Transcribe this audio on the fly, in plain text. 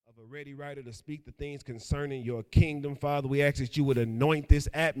ready writer to speak the things concerning your kingdom, Father. We ask that you would anoint this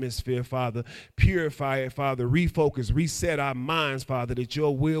atmosphere, Father. Purify it, Father. Refocus, reset our minds, Father, that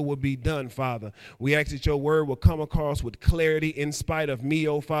your will will be done, Father. We ask that your word will come across with clarity in spite of me,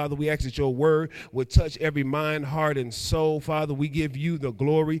 oh Father. We ask that your word would touch every mind, heart, and soul, Father. We give you the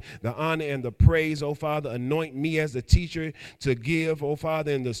glory, the honor, and the praise, oh Father. Anoint me as the teacher to give, oh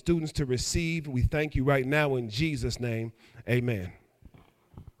Father, and the students to receive. We thank you right now in Jesus' name. Amen.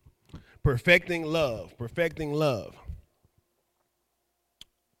 Perfecting love, perfecting love.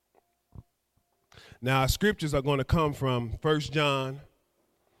 Now, our scriptures are going to come from 1 John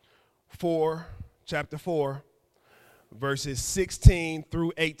 4, chapter 4, verses 16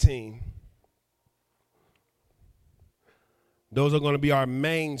 through 18. Those are going to be our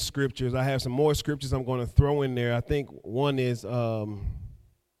main scriptures. I have some more scriptures I'm going to throw in there. I think one is, we're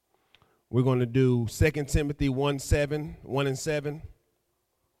going to do 2 Timothy 1 and 7.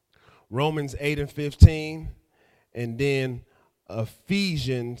 Romans 8 and 15, and then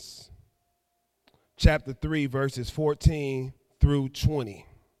Ephesians chapter 3, verses 14 through 20.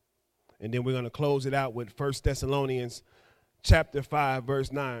 And then we're going to close it out with 1 Thessalonians chapter 5,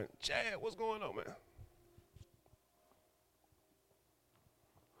 verse 9. Chad, what's going on, man?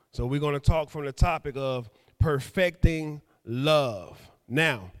 So we're going to talk from the topic of perfecting love.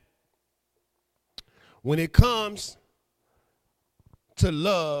 Now, when it comes to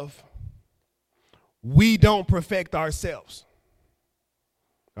love, we don't perfect ourselves.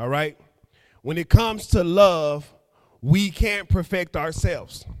 All right? When it comes to love, we can't perfect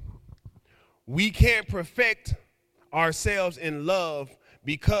ourselves. We can't perfect ourselves in love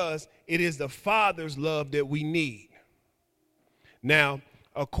because it is the Father's love that we need. Now,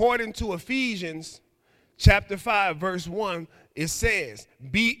 according to Ephesians chapter 5, verse 1, it says,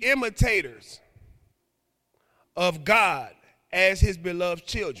 "Be imitators of God as his beloved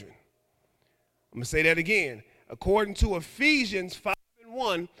children." I'm going to say that again. According to Ephesians 5 and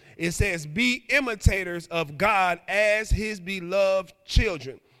 1, it says, "Be imitators of God as his beloved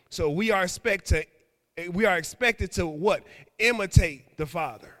children." So we are expected to what? Imitate the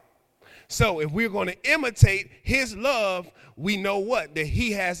Father. So if we're going to imitate his love, we know what? That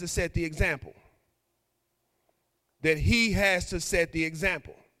he has to set the example. That he has to set the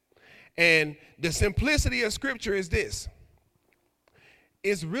example. And the simplicity of Scripture is this.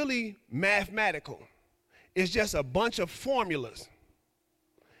 It's really mathematical. It's just a bunch of formulas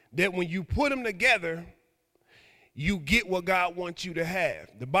that when you put them together, you get what God wants you to have.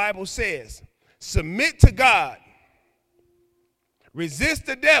 The Bible says, submit to God, resist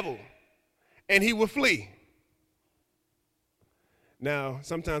the devil, and he will flee. Now,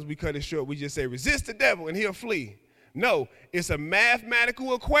 sometimes we cut it short. We just say, resist the devil, and he'll flee. No, it's a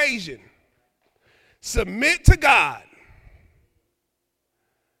mathematical equation. Submit to God,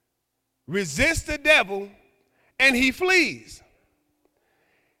 resist the devil, and he flees.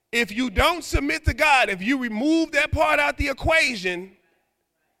 If you don't submit to God, if you remove that part out the equation,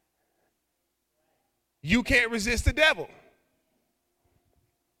 you can't resist the devil.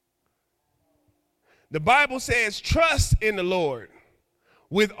 The Bible says, trust in the Lord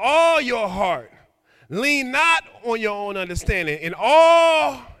with all your heart. Lean not on your own understanding. In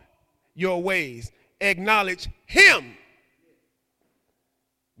all your ways, acknowledge him.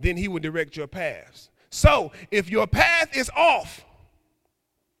 Then he will direct your paths. So if your path is off,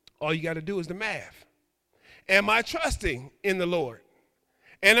 all you got to do is the math. Am I trusting in the Lord?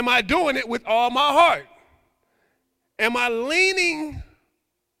 And am I doing it with all my heart? Am I leaning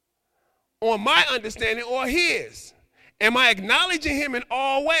on my understanding or his? Am I acknowledging him in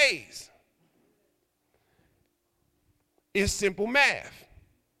all ways? It's simple math.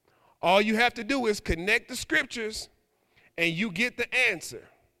 All you have to do is connect the scriptures and you get the answer.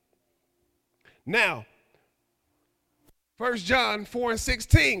 Now, 1 John 4 and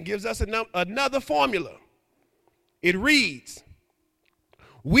 16 gives us another formula. It reads,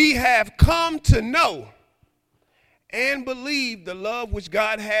 "We have come to know and believe the love which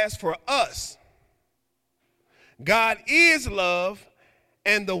God has for us. God is love,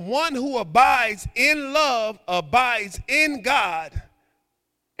 and the one who abides in love abides in God,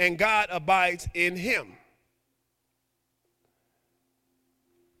 and God abides in him."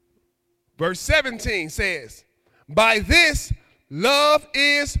 Verse 17 says, "By this love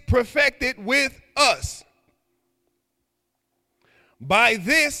is perfected with us." By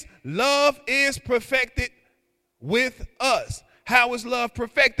this love is perfected with us. How is love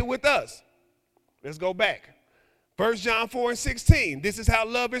perfected with us? Let's go back. 1 John 4 and 16. This is how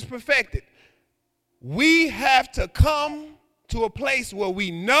love is perfected. We have to come to a place where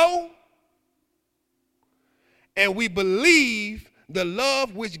we know and we believe the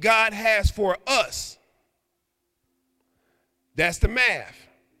love which God has for us. That's the math.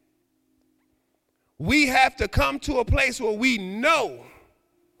 We have to come to a place where we know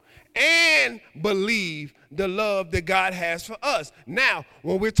and believe the love that God has for us. Now,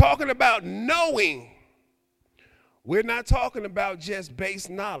 when we're talking about knowing, we're not talking about just base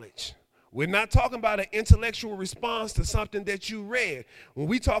knowledge. We're not talking about an intellectual response to something that you read. When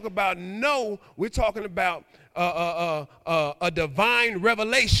we talk about know, we're talking about a divine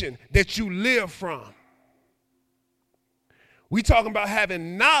revelation that you live from. We talking about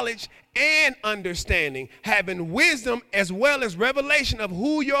having knowledge and understanding, having wisdom as well as revelation of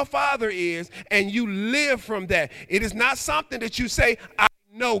who your Father is, and you live from that. It is not something that you say, I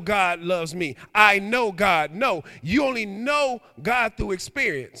know God loves me. I know God. No, you only know God through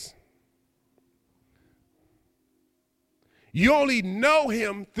experience. You only know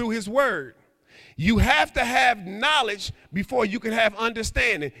him through his word. You have to have knowledge before you can have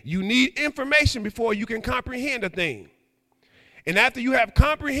understanding. You need information before you can comprehend a thing. And after you have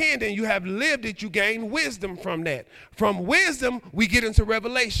comprehended and you have lived it, you gain wisdom from that. From wisdom, we get into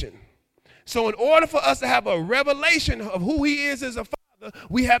revelation. So in order for us to have a revelation of who he is as a father,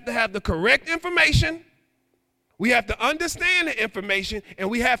 we have to have the correct information, we have to understand the information, and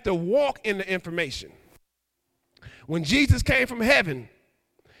we have to walk in the information. When Jesus came from heaven,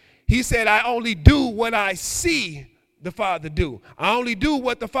 he said, I only do what I see the Father do. I only do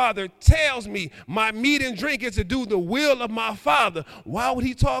what the Father tells me. My meat and drink is to do the will of my Father. Why would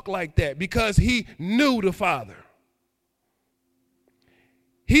he talk like that? Because he knew the Father.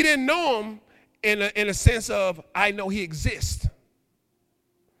 He didn't know him in a sense of, I know he exists.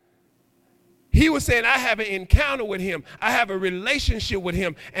 He was saying, I have an encounter with him. I have a relationship with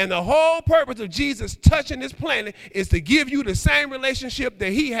him. And the whole purpose of Jesus touching this planet is to give you the same relationship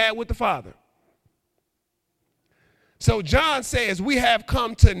that he had with the Father. So John says we have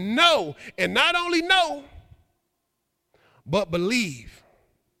come to know, and not only know, but believe.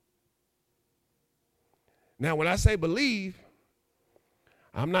 Now, when I say believe,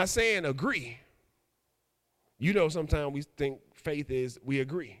 I'm not saying agree. You know, sometimes we think faith is we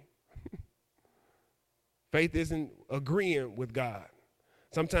agree. Faith isn't agreeing with God.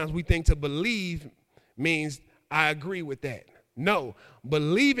 Sometimes we think to believe means I agree with that. No,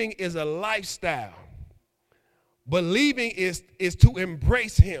 believing is a lifestyle. Believing is to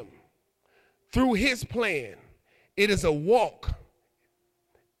embrace him through his plan. It is a walk.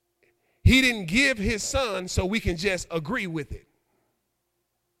 He didn't give his son so we can just agree with it.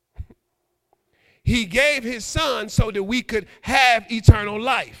 He gave his son so that we could have eternal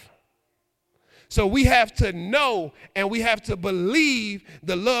life. So we have to know and we have to believe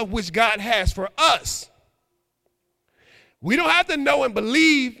the love which God has for us. We don't have to know and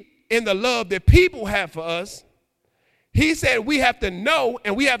believe in the love that people have for us. He said we have to know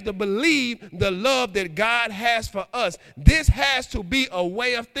and we have to believe the love that God has for us. This has to be a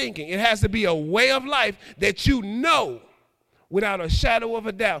way of thinking. It has to be a way of life that you know without a shadow of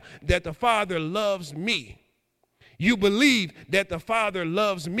a doubt that the Father loves me. You believe that the Father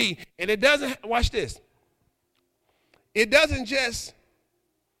loves me. And it doesn't, watch this. It doesn't just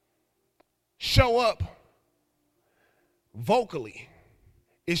show up vocally.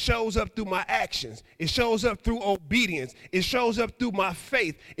 It shows up through my actions. It shows up through obedience. It shows up through my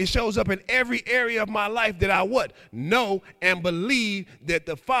faith. It shows up in every area of my life that I what? Know and believe that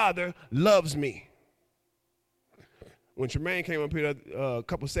the Father loves me. When Tremaine came up here a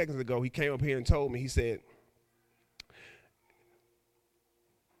couple seconds ago, he came up here and told me, he said,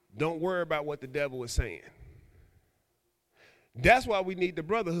 don't worry about what the devil is saying. That's why we need the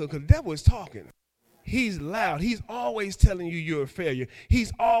brotherhood, because the devil is talking. He's loud. He's always telling you you're a failure.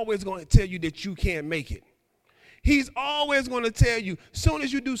 He's always going to tell you that you can't make it. He's always going to tell you, soon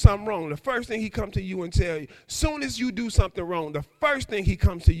as you do something wrong, the first thing he comes to you and tell you, soon as you do something wrong, the first thing he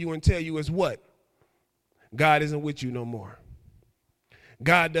comes to you and tell you is what? God isn't with you no more.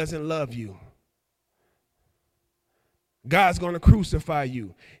 God doesn't love you. God's going to crucify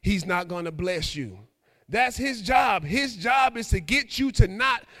you. He's not going to bless you. That's his job. His job is to get you to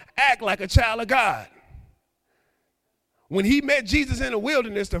not act like a child of God. When he met Jesus in the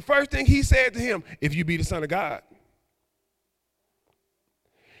wilderness, the first thing he said to him, if you be the Son of God.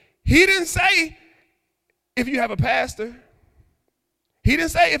 He didn't say if you have a pastor. He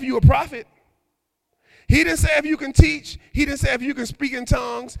didn't say if you're a prophet. He didn't say if you can teach. He didn't say if you can speak in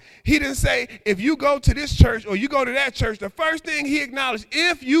tongues. He didn't say if you go to this church or you go to that church. The first thing he acknowledged,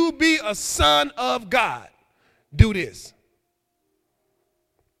 if you be a son of God, do this.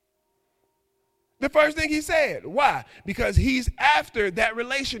 The first thing he said. Why? Because he's after that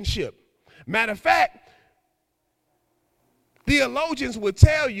relationship. Matter of fact, theologians would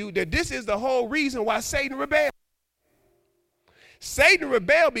tell you that this is the whole reason why Satan rebelled. Satan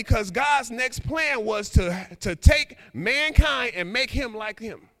rebelled because God's next plan was to take mankind and make him like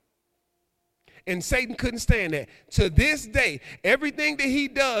him. And Satan couldn't stand that. To this day, everything that he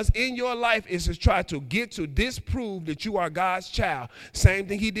does in your life is to try to get to disprove that you are God's child. Same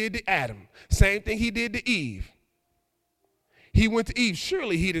thing he did to Adam. Same thing he did to Eve. He went to Eve.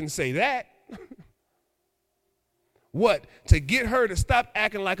 Surely he didn't say that. What? To get her to stop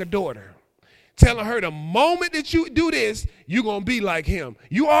acting like a daughter. Telling her the moment that you do this, you're going to be like him.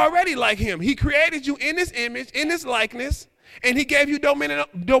 You already like him. He created you in his image, in his likeness, and he gave you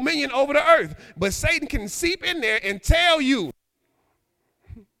dominion over the earth. But Satan can seep in there and tell you,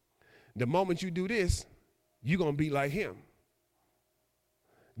 the moment you do this, you're going to be like him.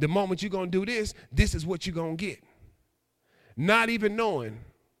 The moment you're going to do this, this is what you're going to get. Not even knowing.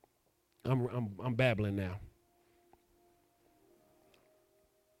 I'm babbling now.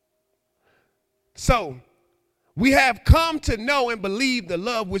 So, we have come to know and believe the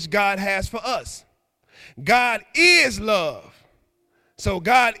love which God has for us. God is love. So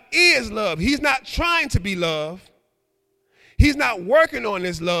God is love. He's not trying to be love. He's not working on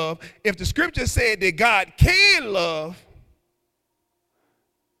this love. If the scripture said that God can love,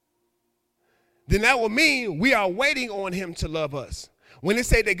 then that would mean we are waiting on him to love us. When it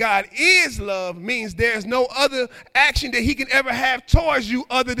says that God is love, means there's no other action that he can ever have towards you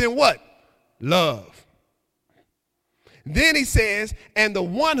other than what? Love. Then he says, and the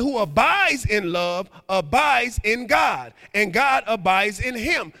one who abides in love abides in God, and God abides in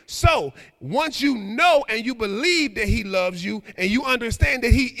him. So once you know and you believe that he loves you and you understand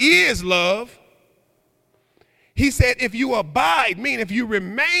that he is love, he said if you abide, meaning if you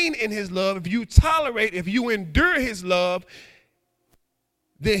remain in his love, if you tolerate, if you endure his love,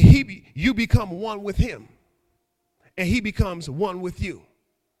 then you become one with him and he becomes one with you.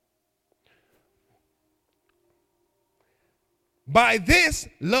 By this,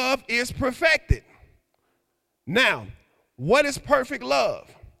 love is perfected. Now, what is perfect love?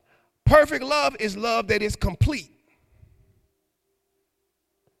 Perfect love is love that is complete.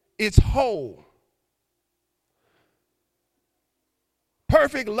 It's whole.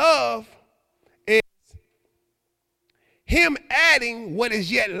 Perfect love is him adding what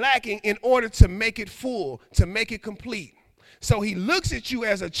is yet lacking in order to make it full, to make it complete. So he looks at you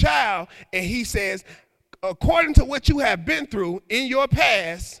as a child and he says, according to what you have been through in your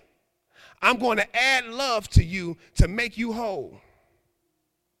past, I'm going to add love to you to make you whole.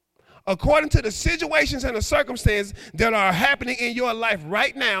 According to the situations and the circumstances that are happening in your life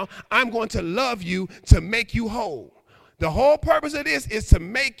right now, I'm going to love you to make you whole. The whole purpose of this is to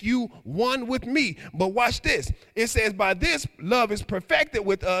make you one with me. But watch this. It says, by this love is perfected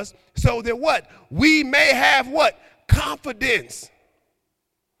with us so that what? We may have what? Confidence.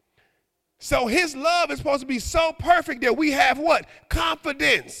 So his love is supposed to be so perfect that we have what?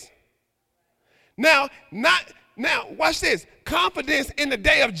 Confidence. Now, watch this. Confidence in the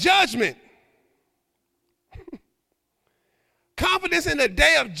day of judgment. Confidence in the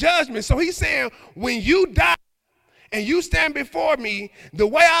day of judgment. So he's saying when you die and you stand before me, the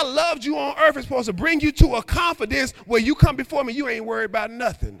way I loved you on earth is supposed to bring you to a confidence where you come before me, you ain't worried about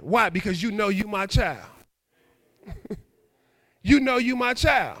nothing. Why? Because you know you my child. You know you my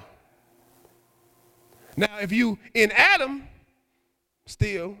child. Now, if you in Adam,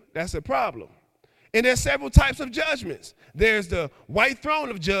 still, that's a problem. And there's several types of judgments. There's the white throne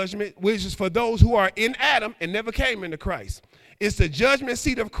of judgment, which is for those who are in Adam and never came into Christ. It's the judgment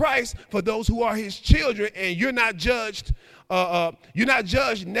seat of Christ for those who are his children, and you're not judged. You're not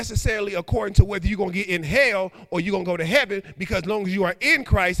judged necessarily according to whether you're going to get in hell or you're going to go to heaven, because as long as you are in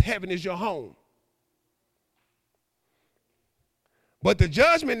Christ, heaven is your home. But the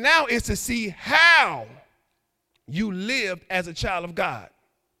judgment now is to see how you lived as a child of God.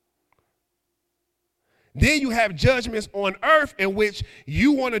 Then you have judgments on earth in which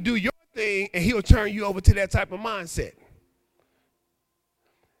you want to do your thing and he'll turn you over to that type of mindset.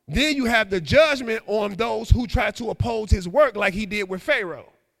 Then you have the judgment on those who try to oppose his work like he did with Pharaoh.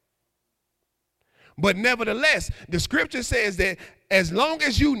 But nevertheless, the scripture says that as long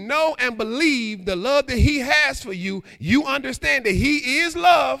as you know and believe the love that he has for you, you understand that he is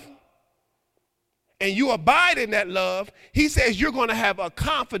love, and you abide in that love, he says you're going to have a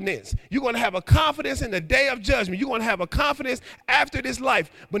confidence. You're going to have a confidence in the day of judgment. You're going to have a confidence after this life.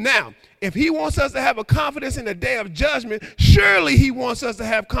 But now, if he wants us to have a confidence in the day of judgment, surely he wants us to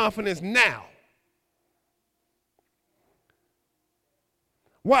have confidence now.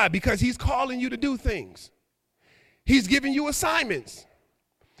 Why? Because he's calling you to do things. He's giving you assignments.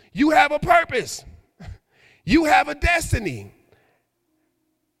 You have a purpose. You have a destiny.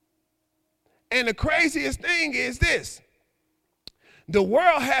 And the craziest thing is this. The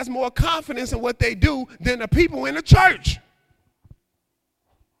world has more confidence in what they do than the people in the church.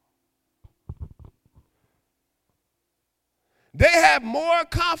 They have more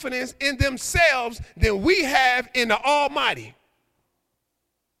confidence in themselves than we have in the Almighty.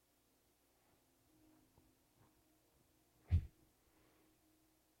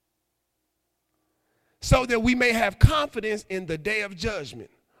 So that we may have confidence in the day of judgment.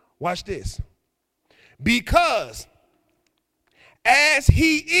 Watch this. Because as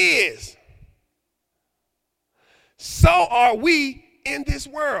he is, so are we in this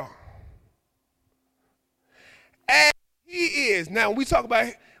world. As he is. Now, when we talk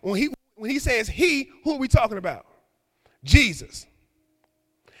about, when he says he, who are we talking about? Jesus.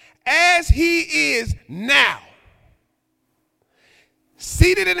 As he is now,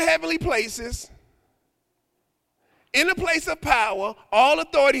 seated in heavenly places, in a place of power, all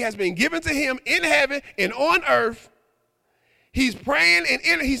authority has been given to him in heaven and on earth. He's praying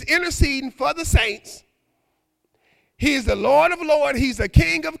and he's interceding for the saints. He is the Lord of Lords. He's the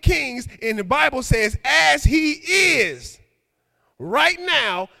King of Kings. And the Bible says, as he is right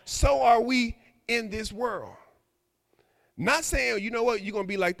now, so are we in this world. Not saying, you know what, you're going to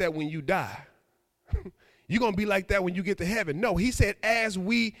be like that when you die. You're going to be like that when you get to heaven. No, he said, as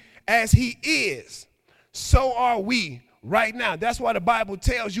he is, so are we right now. That's why the Bible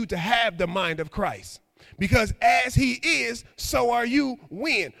tells you to have the mind of Christ. Because as he is, so are you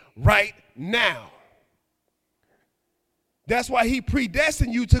when? Right now. That's why he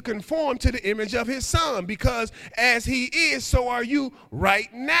predestined you to conform to the image of his son. Because as he is, so are you right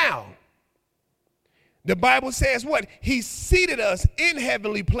now. The Bible says what? He seated us in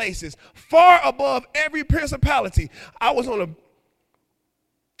heavenly places, far above every principality.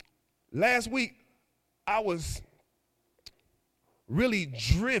 Last week, I was really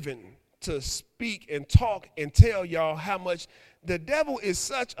driven to speak and talk and tell y'all how much the devil is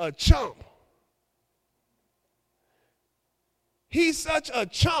such a chump. He's such a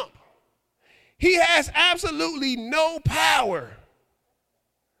chump. He has absolutely no power.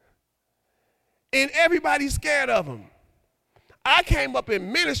 And everybody's scared of him. I came up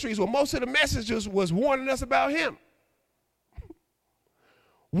in ministries where most of the messages was warning us about him.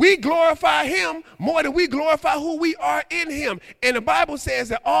 We glorify him more than we glorify who we are in him. And the Bible says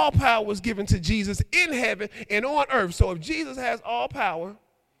that all power was given to Jesus in heaven and on earth. So if Jesus has all power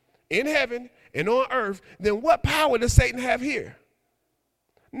in heaven and on earth, then what power does Satan have here?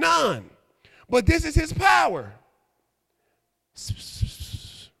 None. But this is his power.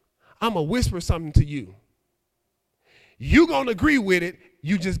 I'm going to whisper something to you. You're going to agree with it.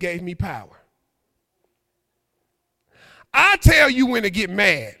 You just gave me power. I tell you when to get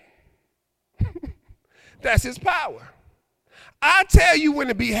mad. That's his power. I tell you when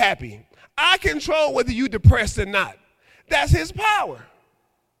to be happy. I control whether you're depressed or not. That's his power.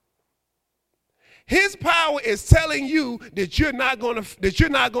 His power is telling you that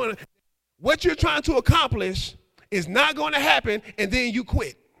what you're trying to accomplish is not going to happen, and then you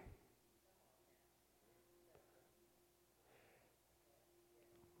quit.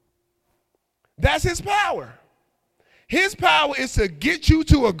 That's his power. His power is to get you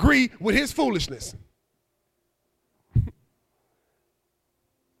to agree with his foolishness.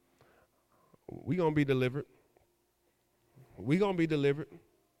 We're going to be delivered. We're going to be delivered.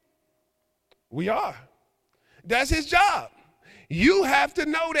 We are. That's his job. You have to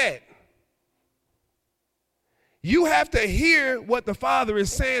know that. You have to hear what the Father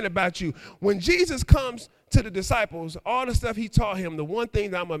is saying about you. When Jesus comes to the disciples, all the stuff he taught him, the one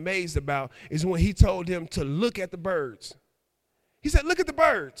thing that I'm amazed about is when he told them to look at the birds. He said, look at the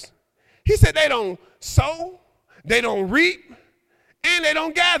birds. He said they don't sow, they don't reap, and they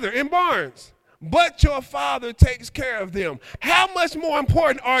don't gather in barns. But your Father takes care of them. How much more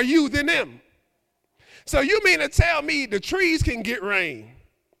important are you than them? So you mean to tell me the trees can get rain,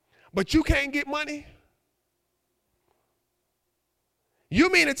 but you can't get money? You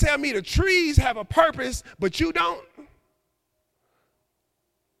mean to tell me the trees have a purpose, but you don't?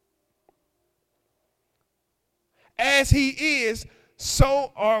 As he is,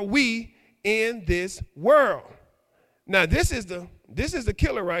 so are we in this world. Now, this is the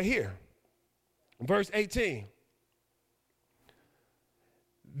killer right here. Verse 18.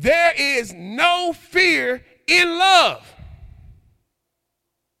 There is no fear in love,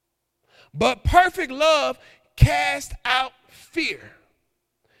 but perfect love casts out fear.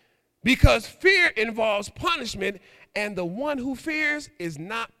 Because fear involves punishment, and the one who fears is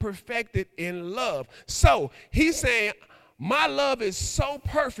not perfected in love. So he's saying, my love is so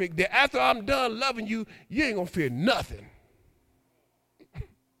perfect that after I'm done loving you, you ain't going to fear nothing.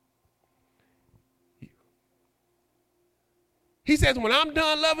 He says, when I'm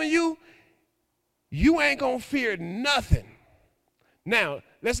done loving you, you ain't going to fear nothing. Now,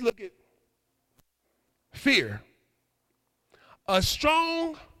 let's look at fear. A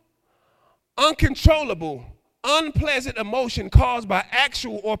strong, uncontrollable, unpleasant emotion caused by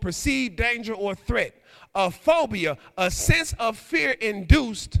actual or perceived danger or threat. A phobia, a sense of fear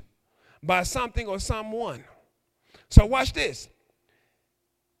induced by something or someone. So watch this.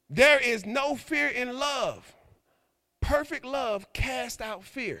 There is no fear in love. Perfect love casts out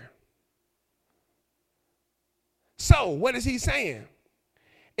fear. So what is he saying?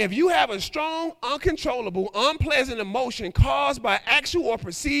 If you have a strong, uncontrollable, unpleasant emotion caused by actual or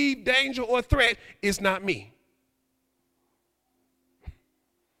perceived danger or threat, it's not me.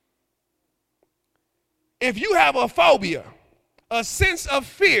 If you have a phobia, a sense of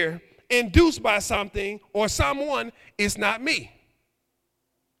fear induced by something or someone, it's not me.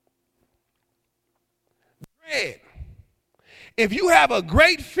 Dread. If you have a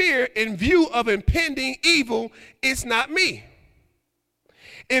great fear in view of impending evil, it's not me.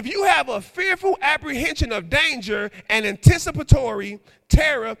 If you have a fearful apprehension of danger and anticipatory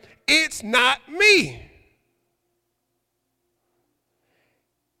terror, it's not me.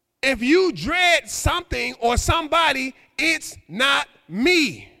 If you dread something or somebody, it's not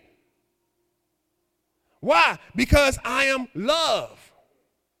me. Why? Because I am love.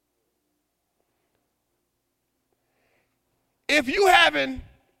 If you have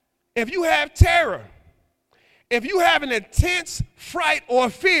terror, if you have an intense fright or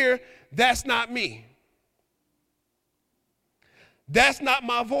fear, that's not me. That's not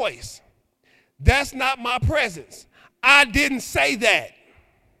my voice. That's not my presence. I didn't say that.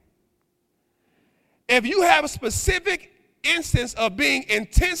 If you have a specific instance of being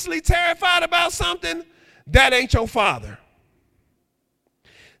intensely terrified about something, that ain't your father.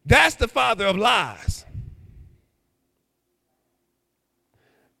 That's the father of lies.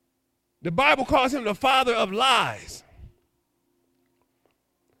 The Bible calls him the father of lies.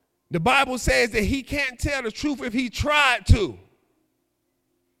 The Bible says that he can't tell the truth if he tried to.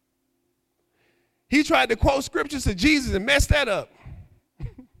 He tried to quote scriptures to Jesus and messed that up.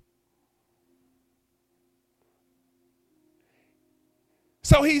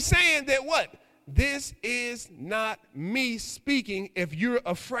 So he's saying that what? This is not me speaking if you're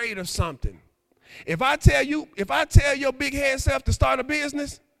afraid of something. If I tell your big head self to start a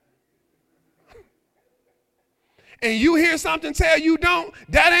business, and you hear something tell you don't,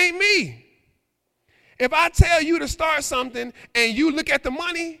 that ain't me. If I tell you to start something and you look at the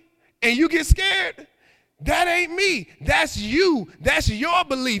money and you get scared, that ain't me. That's you. That's your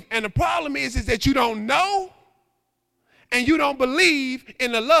belief. And the problem is that you don't know and you don't believe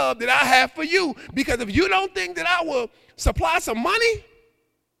in the love that I have for you. Because if you don't think that I will supply some money,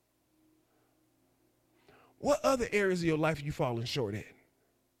 what other areas of your life are you falling short at?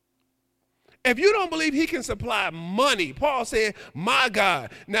 If you don't believe he can supply money, Paul said, my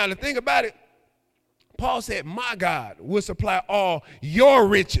God. Now, the thing about it, Paul said, my God will supply all your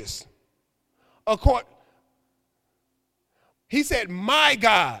riches. He said, my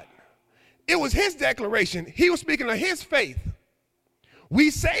God. It was his declaration. He was speaking of his faith.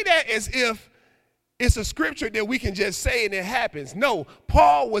 We say that as if it's a scripture that we can just say and it happens. No,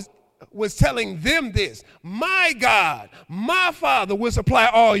 Paul was telling them this. My God, my Father will supply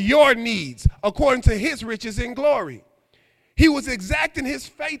all your needs according to his riches in glory. He was exacting his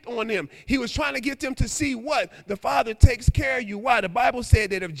faith on them. He was trying to get them to see what? The Father takes care of you. Why? The Bible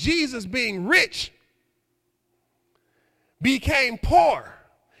said that if Jesus being rich became poor,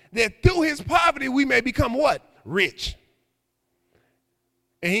 that through his poverty we may become what? Rich.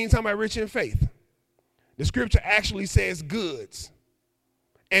 And he ain't talking about rich in faith. The scripture actually says goods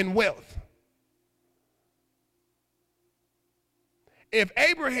and wealth. If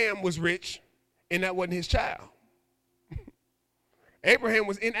Abraham was rich and that wasn't his child, Abraham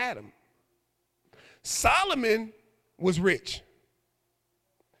was in Adam. Solomon was rich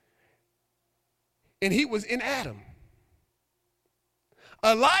and he was in Adam.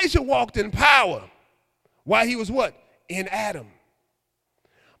 Elijah walked in power while he was what? In Adam.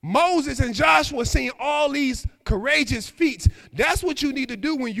 Moses and Joshua seeing all these courageous feats. That's what you need to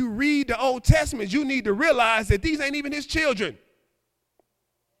do when you read the Old Testament. You need to realize that these ain't even his children.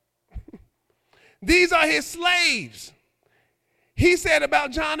 These are his slaves. He said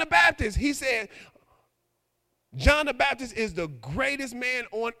about John the Baptist, he said, John the Baptist is the greatest man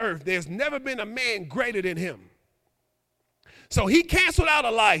on earth. There's never been a man greater than him. So he canceled out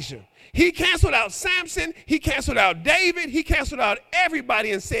Elijah. He canceled out Samson. He canceled out David. He canceled out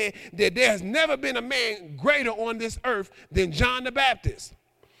everybody and said that there has never been a man greater on this earth than John the Baptist.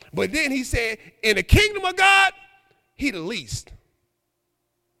 But then he said, in the kingdom of God, he the least.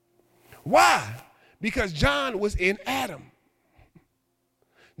 Why? Because John was in Adam.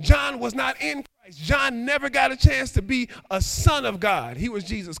 John was not in Christ. John never got a chance to be a son of God. He was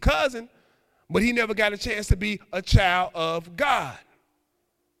Jesus' cousin, but he never got a chance to be a child of God.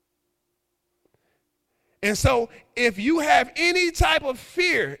 And so if you have any type of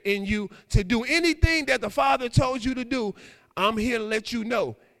fear in you to do anything that the Father told you to do, I'm here to let you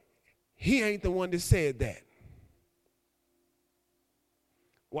know he ain't the one that said that.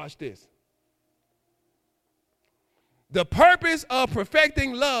 Watch this. The purpose of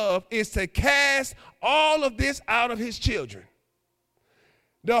perfecting love is to cast all of this out of his children.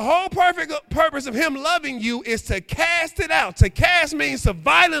 The whole perfect purpose of him loving you is to cast it out. To cast means to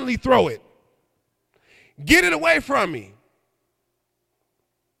violently throw it. Get it away from me.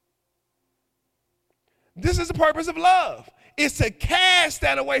 This is the purpose of love. It's to cast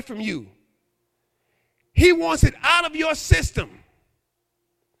that away from you. He wants it out of your system.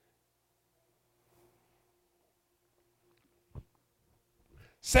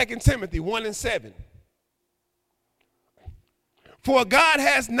 Second Timothy 1:7. For God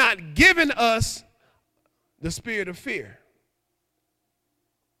has not given us the spirit of fear,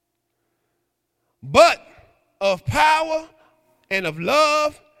 but of power and of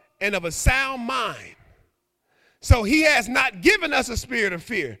love and of a sound mind. So he has not given us a spirit of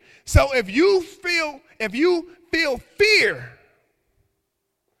fear. So if you feel fear,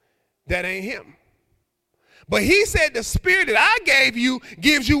 that ain't him. But he said the spirit that I gave you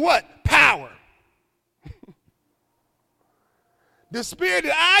gives you what? Power. The spirit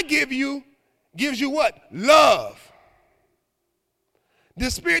that I give you gives you what? Love.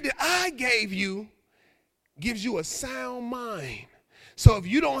 The spirit that I gave you gives you a sound mind. So if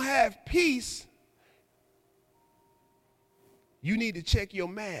you don't have peace, you need to check your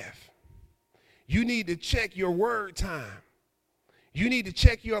math. You need to check your word time. You need to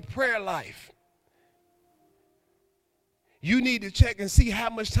check your prayer life. You need to check and see how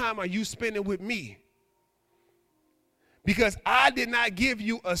much time are you spending with me. Because I did not give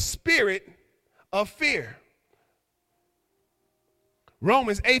you a spirit of fear.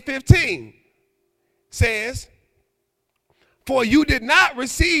 Romans 8:15 says, for you did not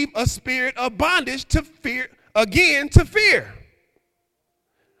receive a spirit of bondage to fear, again to fear.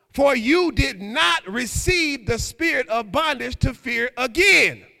 For you did not receive the spirit of bondage to fear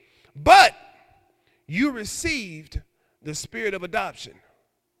again, but you received the spirit of adoption.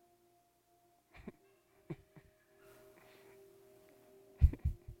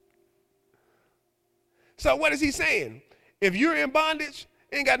 So what is he saying? If you're in bondage,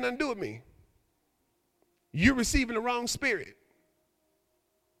 it ain't got nothing to do with me. You're receiving the wrong spirit.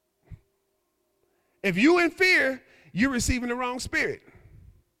 If you're in fear, you're receiving the wrong spirit.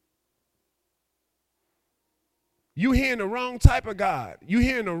 You're hearing the wrong type of God. You're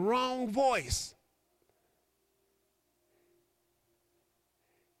hearing the wrong voice.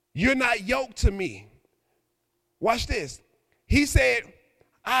 You're not yoked to me. Watch this. He said,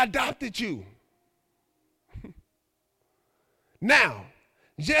 I adopted you. Now,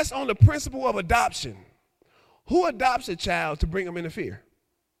 just on the principle of adoption, who adopts a child to bring them into fear?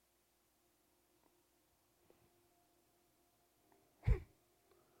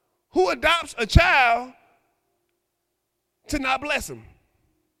 Who adopts a child to not bless him?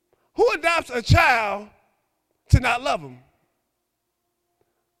 Who adopts a child to not love him?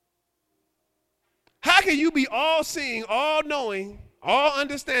 How can you be all seeing, all knowing, all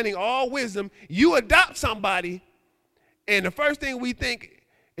understanding, all wisdom? You adopt somebody, and the first thing we think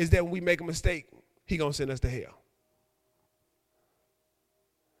is that when we make a mistake, he's going to send us to hell.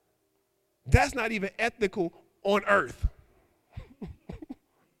 That's not even ethical on earth.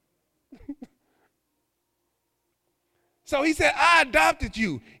 So he said, I adopted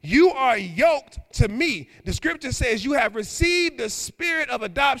you. You are yoked to me. The scripture says you have received the spirit of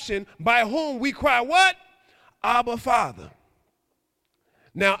adoption by whom we cry what? Abba, Father.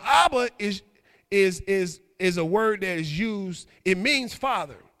 Now, Abba is a word that is used. It means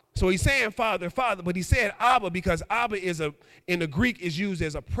father. So he's saying father, father, but he said Abba because Abba in the Greek is used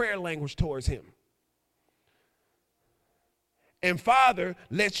as a prayer language towards him. And father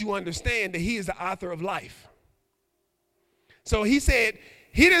lets you understand that he is the author of life. So he said,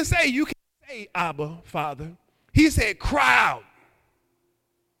 he didn't say you can say Abba, Father. He said cry out.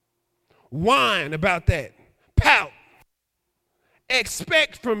 Whine about that. Pout.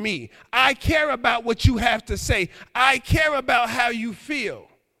 Expect from me. I care about what you have to say. I care about how you feel.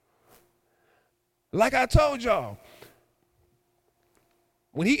 Like I told y'all,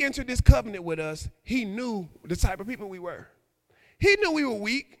 when he entered this covenant with us, he knew the type of people we were. He knew we were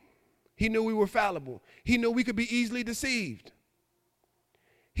weak. He knew we were fallible. He knew we could be easily deceived.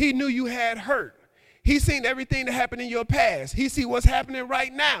 He knew you had hurt. He's seen everything that happened in your past. He see what's happening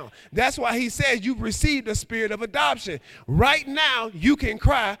right now. That's why he says you've received the spirit of adoption. Right now, you can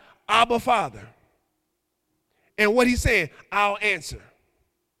cry, Abba, Father. And what he's saying, I'll answer.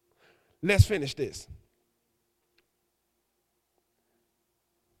 Let's finish this.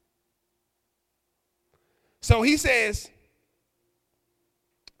 So he says,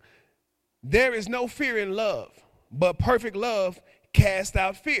 there is no fear in love, but perfect love casts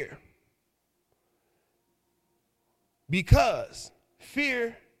out fear. Because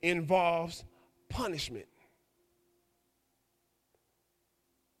fear involves punishment.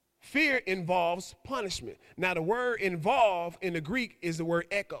 Fear involves punishment. Now, the word involve in the Greek is the word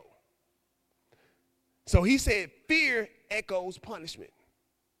echo. So he said fear echoes punishment.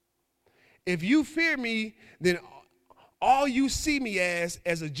 If you fear me, then all you see me as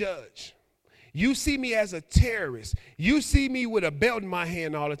a judge. You see me as a terrorist. You see me with a belt in my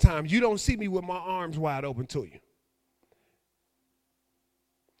hand all the time. You don't see me with my arms wide open to you.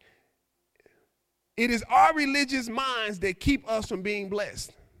 It is our religious minds that keep us from being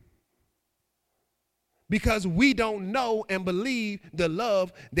blessed. Because we don't know and believe the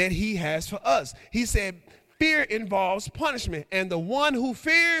love that he has for us. He said, fear involves punishment, and the one who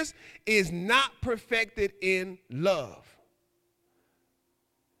fears is not perfected in love.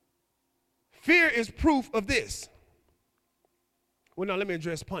 Fear is proof of this. Well, now let me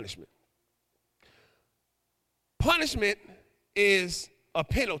address punishment. Punishment is a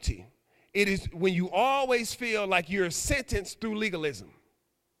penalty. It is when you always feel like you're sentenced through legalism.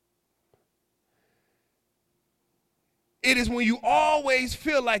 It is when you always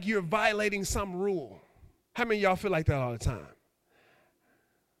feel like you're violating some rule. How many of y'all feel like that all the time?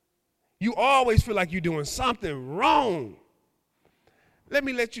 You always feel like you're doing something wrong. Let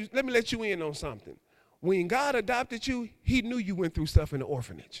me let you in on something. When God adopted you, he knew you went through stuff in the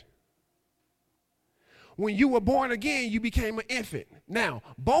orphanage. When you were born again, you became an infant. Now,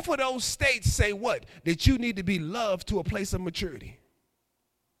 both of those states say what? That you need to be loved to a place of maturity.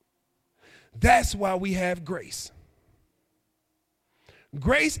 That's why we have grace.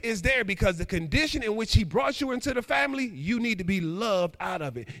 Grace is there because the condition in which he brought you into the family, you need to be loved out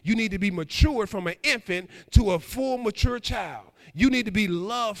of it. You need to be matured from an infant to a full mature child. You need to be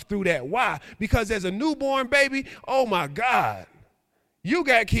loved through that. Why? Because as a newborn baby, oh my God, you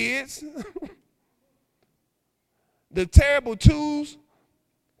got kids. The terrible 2s,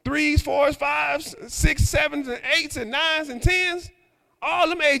 3s, 4s, 5s, 6s, 7s, and 8s, and 9s, and 10s, all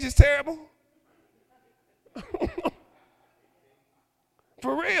them ages terrible.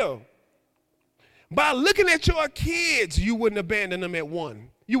 For real. By looking at your kids, you wouldn't abandon them at 1.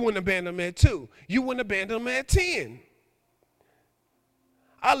 You wouldn't abandon them at 2. You wouldn't abandon them at 10.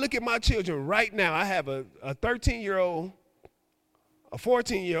 I look at my children right now. I have a 13-year-old, a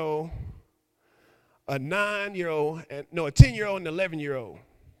 14-year-old, a 9-year-old, a 10-year-old, and an 11-year-old.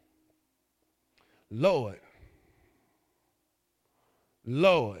 Lord.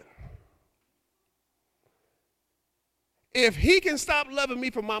 If he can stop loving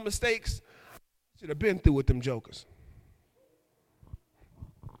me for my mistakes, I should have been through with them jokers.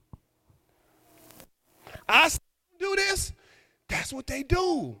 I do this, that's what they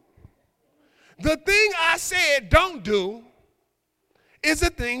do. The thing I said don't do is the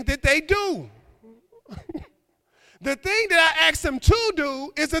thing that they do. The thing that I asked them to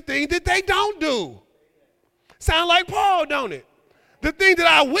do is the thing that they don't do. Sound like Paul, don't it? The thing that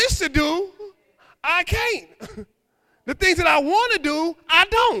I wish to do, I can't. The things that I want to do, I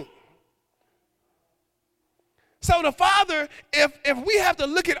don't. So the Father, if we have to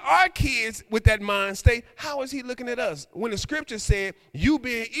look at our kids with that mind state, how is he looking at us? When the scripture said, you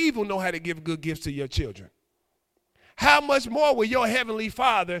being evil know how to give good gifts to your children. How much more will your heavenly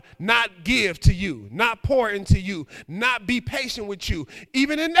Father not give to you, not pour into you, not be patient with you?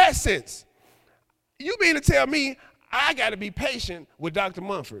 Even in that sense, you mean to tell me I got to be patient with Dr.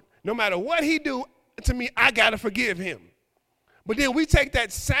 Mumford. No matter what he do to me, I got to forgive him. But then we take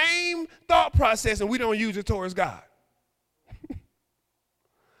that same thought process and we don't use it towards God.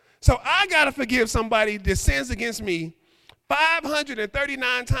 So I got to forgive somebody that sins against me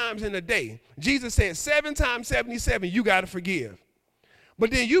 539 times in a day. Jesus said 7 times 77, you got to forgive.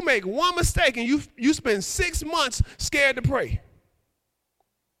 But then you make one mistake and you spend 6 months scared to pray.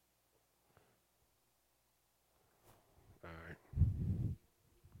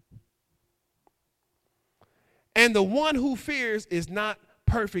 And the one who fears is not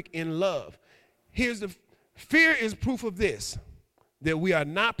perfect in love. Fear is proof of this, that we are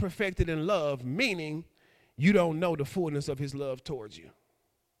not perfected in love, meaning you don't know the fullness of his love towards you.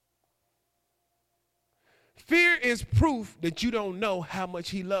 Fear is proof that you don't know how much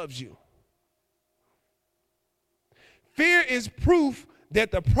he loves you. Fear is proof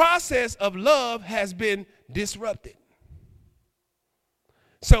that the process of love has been disrupted.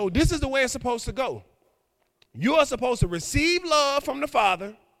 So this is the way it's supposed to go. You are supposed to receive love from the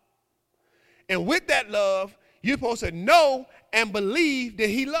Father, and with that love, you're supposed to know and believe that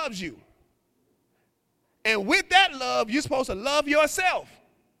he loves you. And with that love, you're supposed to love yourself.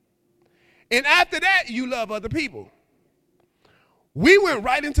 And after that, you love other people. We went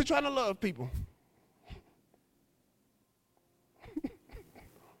right into trying to love people.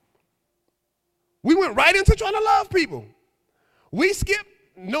 We went right into trying to love people. We skipped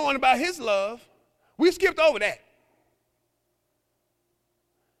knowing about his love. We skipped over that.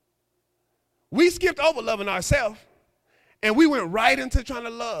 We skipped over loving ourselves, and we went right into trying to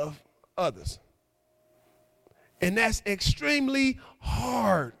love others. And that's extremely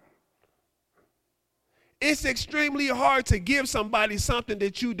hard. It's extremely hard to give somebody something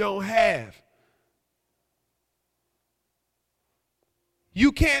that you don't have.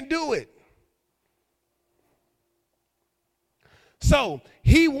 You can't do it. So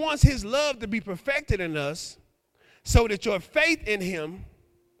he wants his love to be perfected in us so that your faith in him,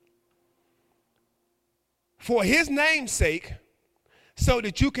 for his name's sake, so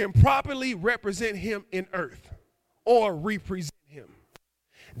that you can properly represent him in earth or represent him.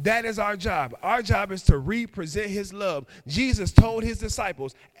 That is our job. Our job is to represent his love. Jesus told his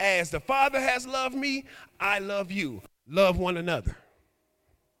disciples, as the Father has loved me, I love you. Love one another.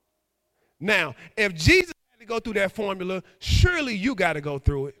 Now, if Jesus had to go through that formula, surely you got to go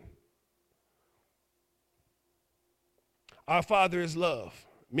through it. Our Father is love,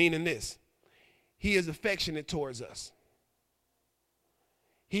 meaning this. He is affectionate towards us.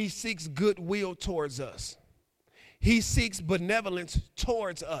 He seeks goodwill towards us. He seeks benevolence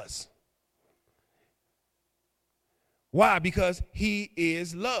towards us. Why? Because he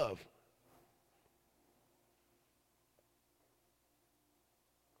is love.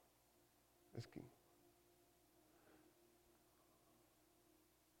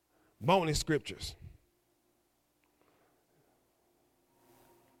 Bonus scriptures.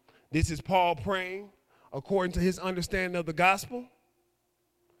 This is Paul praying according to his understanding of the gospel.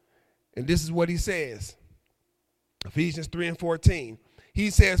 And this is what he says. Ephesians 3:14.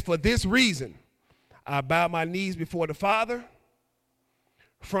 He says, for this reason, I bow my knees before the Father,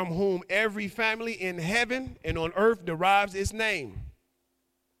 from whom every family in heaven and on earth derives its name.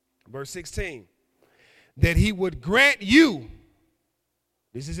 Verse 16. That he would grant you,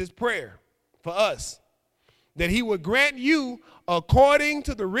 this is his prayer for us, that he would grant you, according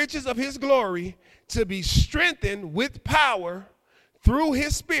to the riches of his glory, to be strengthened with power through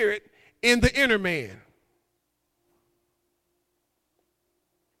his Spirit in the inner man.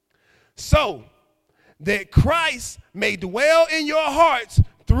 So that Christ may dwell in your hearts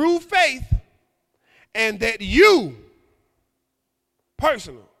through faith, and that you,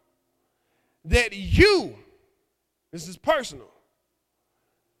 personal, that you, this is personal,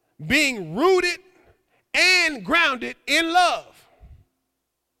 being rooted and grounded in love.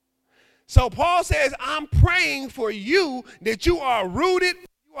 So Paul says, I'm praying for you that you are rooted,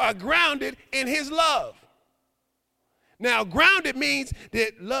 you are grounded in his love. Now, grounded means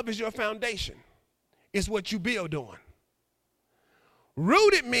that love is your foundation. It's what you build on.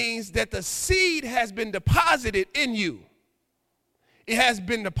 Rooted means that the seed has been deposited in you. It has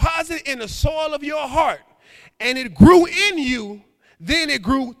been deposited in the soil of your heart, and it grew in you, then it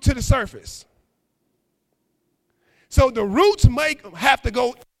grew to the surface. So the roots have to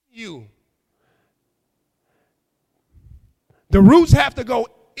go in you. The roots have to go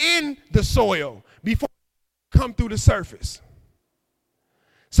in the soil before come through the surface.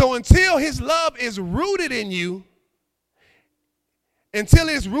 So until his love is rooted in you, until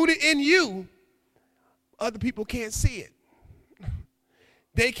it's rooted in you, other people can't see it.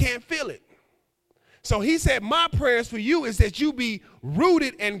 They can't feel it. So he said, my prayers for you is that you be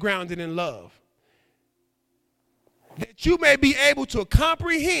rooted and grounded in love. That you may be able to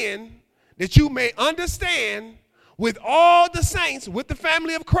comprehend, that you may understand with all the saints, with the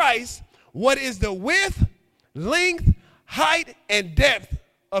family of Christ, what is the width, length, height, and depth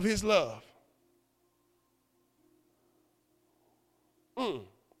of his love.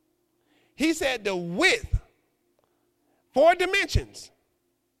 He said the width, 4 dimensions,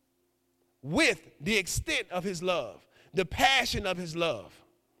 width, the extent of his love, the passion of his love,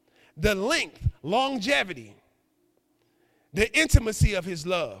 the length, longevity, the intimacy of his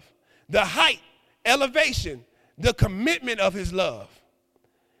love, the height, elevation, the commitment of his love,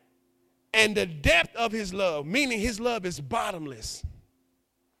 and the depth of his love, meaning his love is bottomless.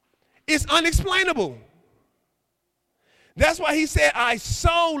 It's unexplainable. That's why he said, I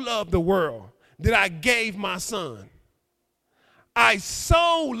so love the world that I gave my son. I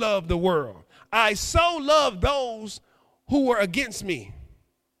so love the world. I so love those who were against me,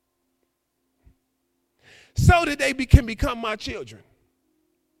 so that they can become my children.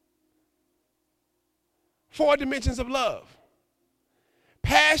 4 dimensions of love: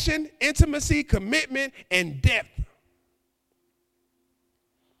 passion, intimacy, commitment, and depth.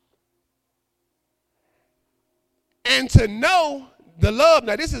 And to know the love,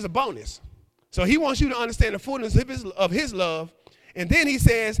 now this is a bonus. So he wants you to understand the fullness of his love. And then he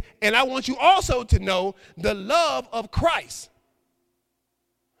says, and I want you also to know the love of Christ,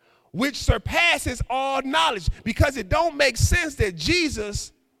 which surpasses all knowledge. Because it don't make sense that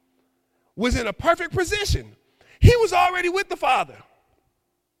Jesus was in a perfect position. He was already with the Father.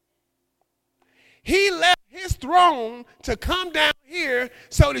 He left his throne to come down here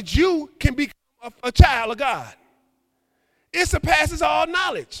so that you can become a child of God. It surpasses all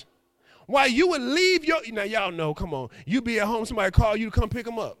knowledge. Why you would leave your, now y'all know, come on, you be at home, somebody call you to come pick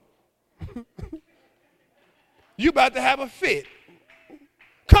them up. You about to have a fit.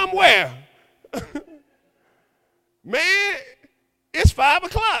 Come where? Man, it's 5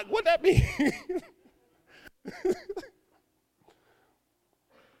 o'clock. What that mean?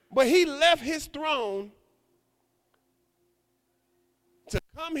 But he left his throne to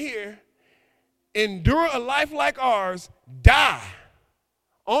come here, endure a life like ours, die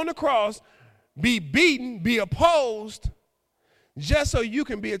on the cross, be beaten, be opposed, just so you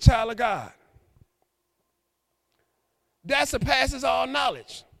can be a child of God. That surpasses all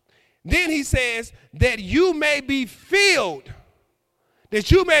knowledge. Then he says that you may be filled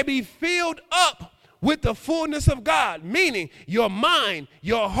up with the fullness of God, meaning your mind,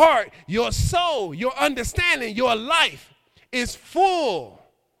 your heart, your soul, your understanding, your life is full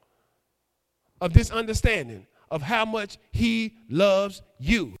of this understanding of how much he loves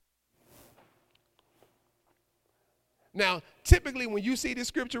you. Now, typically when you see this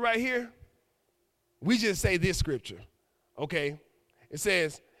scripture right here, we just say this scripture, okay? It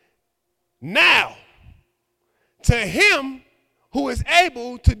says, now to him who is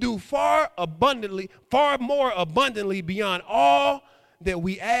able to do far more abundantly beyond all that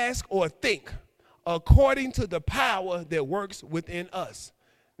we ask or think, according to the power that works within us.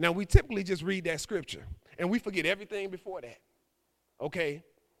 Now, we typically just read that scripture, and we forget everything before that, okay?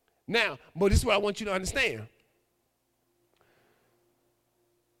 Now, but this is what I want you to understand.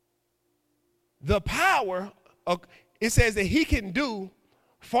 The power, it says that he can do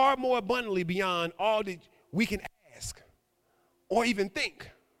far more abundantly beyond all that we can ask or even think.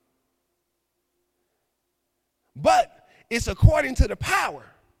 But it's according to the power.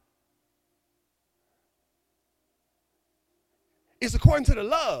 It's according to the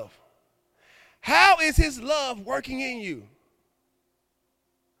love. How is his love working in you?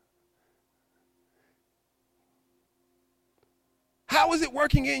 How is it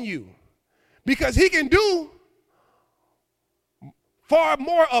working in you? Because he can do far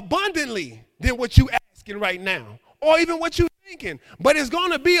more abundantly than what you asking right now, or even what you thinking. But it's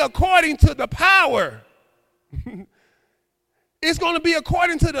going to be according to the power. It's going to be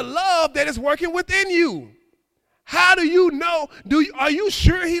according to the love that is working within you. How do you know? Are you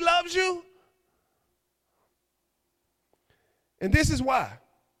sure he loves you? And this is why.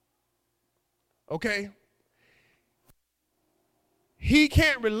 Okay? He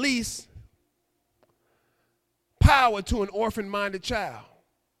can't release power to an orphan-minded child.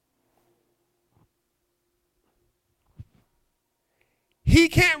 He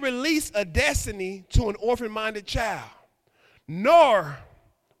can't release a destiny to an orphan-minded child, nor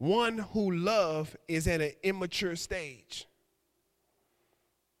one who love is at an immature stage.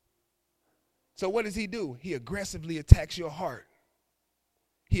 So what does he do? He aggressively attacks your heart.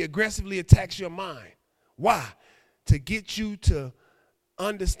 He aggressively attacks your mind. Why? To get you to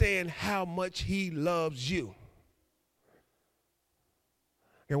understand how much he loves you.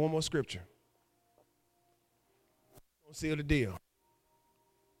 Got one more scripture. Don't seal the deal.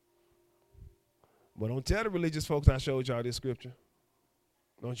 But don't tell the religious folks I showed y'all this scripture.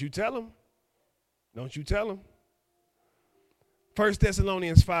 Don't you tell them. Don't you tell them. 1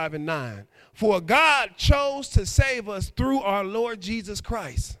 Thessalonians 5:9. For God chose to save us through our Lord Jesus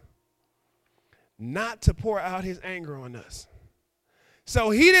Christ, not to pour out his anger on us. So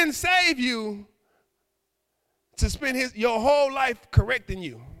he didn't save you to spend your whole life correcting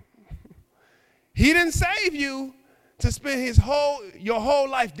you. He didn't save you to spend your whole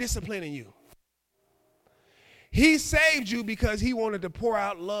life disciplining you. He saved you because he wanted to pour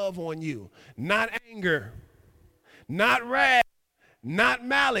out love on you, not anger, not wrath, not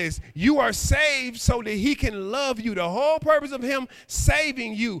malice. You are saved so that he can love you. The whole purpose of him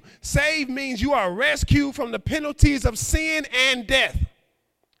saving you. Save means you are rescued from the penalties of sin and death.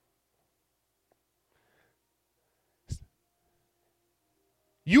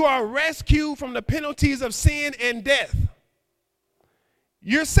 You are rescued from the penalties of sin and death.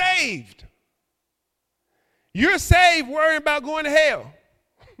 You're saved. You're saved worrying about going to hell.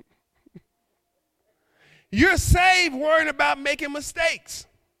 You're saved worrying about making mistakes.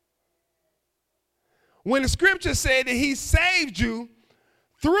 When the scripture said that he saved you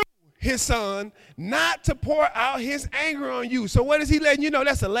through his son, not to pour out his anger on you. So what is he letting you know?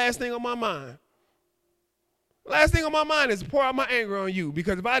 That's the last thing on my mind. Last thing on my mind is to pour out my anger on you,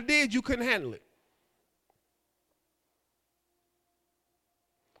 because if I did, you couldn't handle it.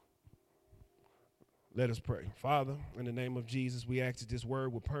 Let us pray. Father, in the name of Jesus, we ask that this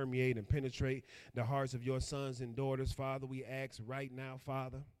word will permeate and penetrate the hearts of your sons and daughters. Father, we ask right now,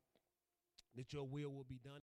 Father, that your will be done.